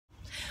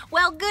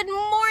Well, good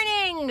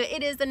morning.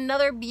 It is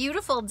another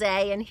beautiful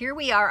day, and here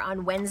we are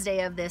on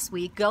Wednesday of this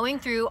week going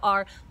through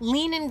our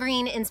Lean and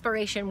Green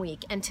Inspiration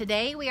Week. And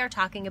today we are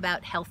talking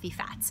about healthy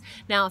fats.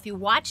 Now, if you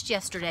watched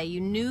yesterday, you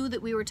knew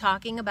that we were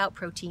talking about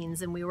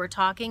proteins and we were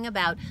talking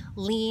about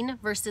lean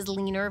versus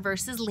leaner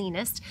versus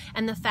leanest,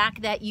 and the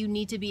fact that you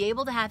need to be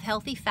able to have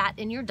healthy fat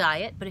in your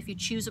diet, but if you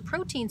choose a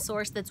protein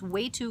source that's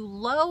way too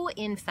low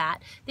in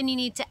fat, then you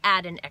need to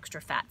add an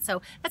extra fat.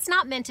 So that's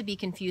not meant to be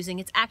confusing.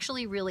 It's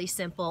actually really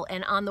simple,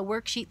 and on the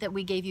worksheet that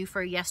we gave you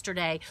for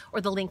yesterday,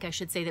 or the link I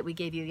should say that we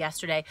gave you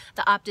yesterday,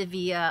 the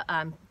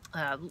Optavia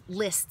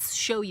lists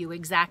show you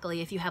exactly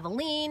if you have a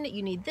lean,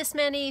 you need this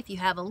many, if you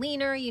have a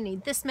leaner, you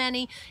need this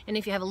many, and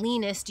if you have a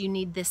leanest, you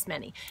need this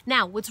many.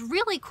 Now, what's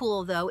really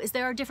cool though is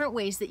there are different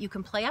ways that you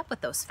can play up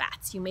with those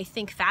fats. You may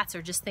think fats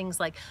are just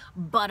things like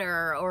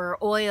butter or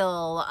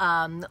oil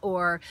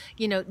or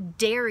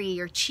dairy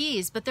or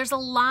cheese, but there's a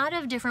lot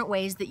of different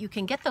ways that you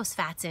can get those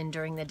fats in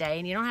during the day,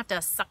 and you don't have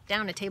to suck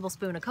down a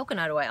tablespoon of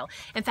coconut oil.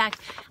 In fact,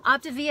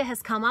 Optavia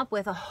has come up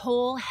with a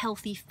whole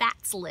healthy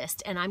fats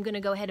list, and I'm going to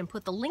go ahead and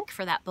put the link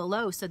for that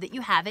below so that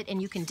you have it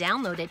and you can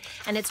download it.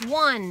 And it's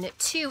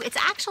it's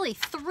actually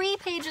 3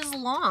 pages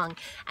long,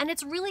 and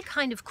it's really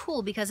kind of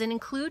cool because it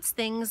includes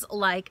things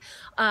like,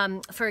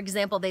 for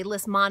example, they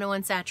list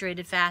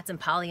monounsaturated fats and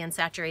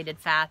polyunsaturated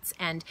fats,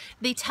 and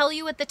they tell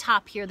you at the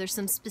top here, there's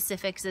some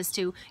specifics as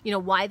to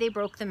why they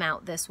broke them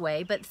out this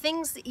way, but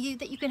things that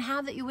you can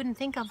have that you wouldn't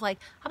think of, like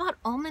how about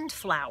almond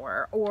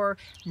flour or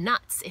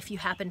nuts if you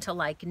happen to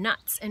like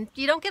nuts. And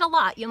you don't get a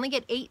lot, you only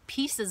get 8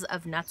 pieces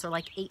of nuts, or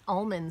like 8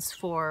 almonds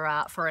for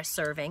a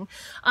serving.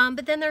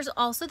 But then there's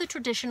also the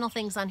traditional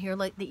things on here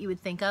like that you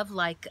would think of,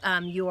 like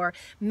your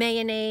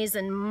mayonnaise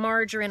and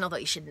margarine, although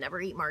you should never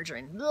eat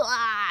margarine.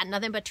 Blah,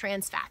 nothing but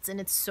trans fats,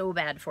 and it's so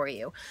bad for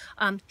you.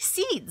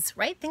 Seeds,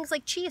 right? Things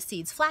like chia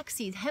seeds, flax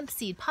seeds, hemp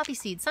seed, poppy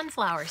seed,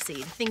 sunflower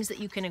seed, things that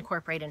you can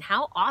incorporate, and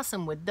how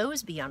awesome would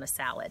those be on a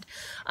salad?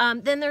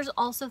 Then there's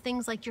also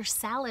things like your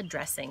salad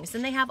dressings,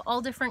 and they have all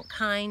different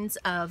kinds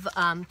of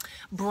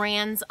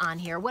brands on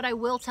here. What I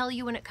will tell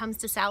you when it comes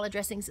to salad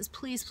dressings is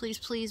please, please,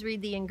 please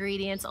read the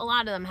ingredients. A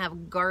lot of them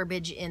have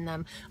garbage in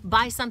them.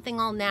 Buy something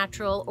all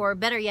natural, or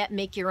better yet,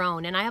 make your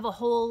own. And I have a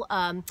whole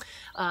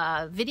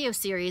video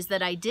series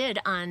that I did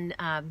on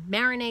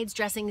marinades,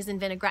 dressings, and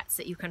vinaigrettes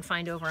that you can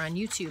find over on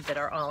YouTube that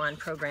are all on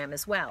program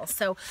as well.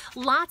 So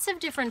lots of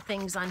different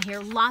things on here,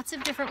 lots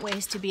of different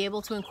ways to be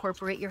able to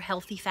incorporate your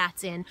healthy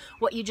fats in.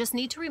 What you just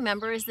need to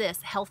remember is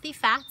this: healthy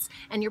fats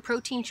and your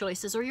protein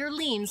choices or your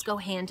leans go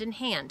hand in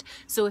hand.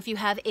 So if you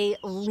have a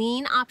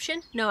lean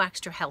option, no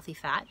extra healthy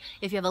fat.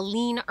 If you have a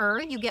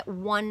leaner, you get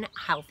 1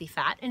 healthy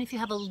fat, and if you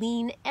have a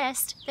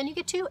leanest, then you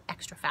get 2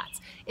 extra fats.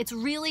 It's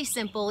really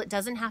simple. It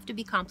doesn't have to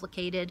be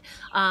complicated.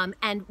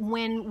 And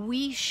when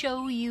we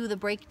show you the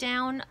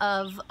breakdown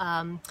of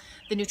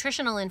the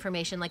nutritional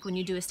information, like when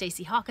you do a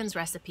Stacey Hawkins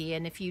recipe,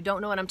 and if you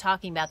don't know what I'm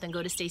talking about, then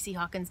go to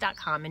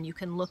staceyhawkins.com and you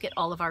can look at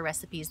all of our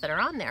recipes that are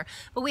on there.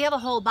 But we have a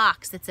whole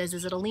box that says,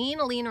 is it a lean,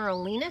 a leaner, or a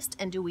leanest,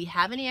 and do we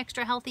have any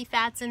extra healthy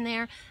fats in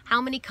there,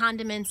 how many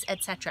condiments,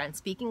 etc. And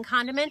speaking of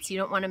condiments, you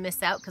don't want to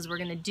miss out, because we're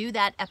going to do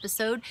that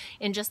episode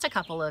in just a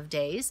couple of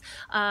days.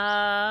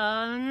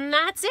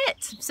 That's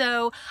it.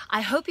 So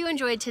I hope you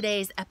enjoyed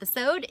today's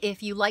episode.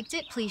 If you liked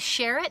it, please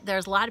share it.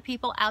 There's a lot of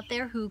people out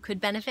there who could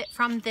benefit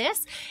from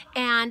this,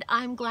 and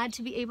I'm glad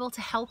to be able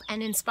to help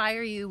and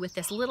inspire you with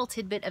this little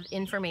tidbit of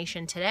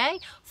information today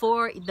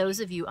for those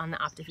of you on the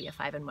Optavia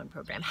 5-in-1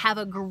 program. Have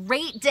a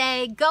great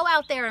day. Go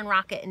out there and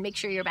rock it, and make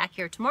sure you're back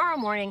here tomorrow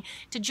morning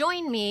to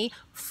join me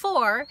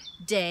for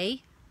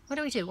day, what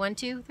do we do? 1,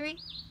 2, 3,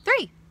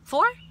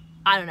 4?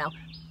 I don't know.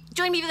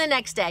 Join me for the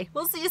next day.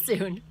 We'll see you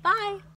soon. Bye.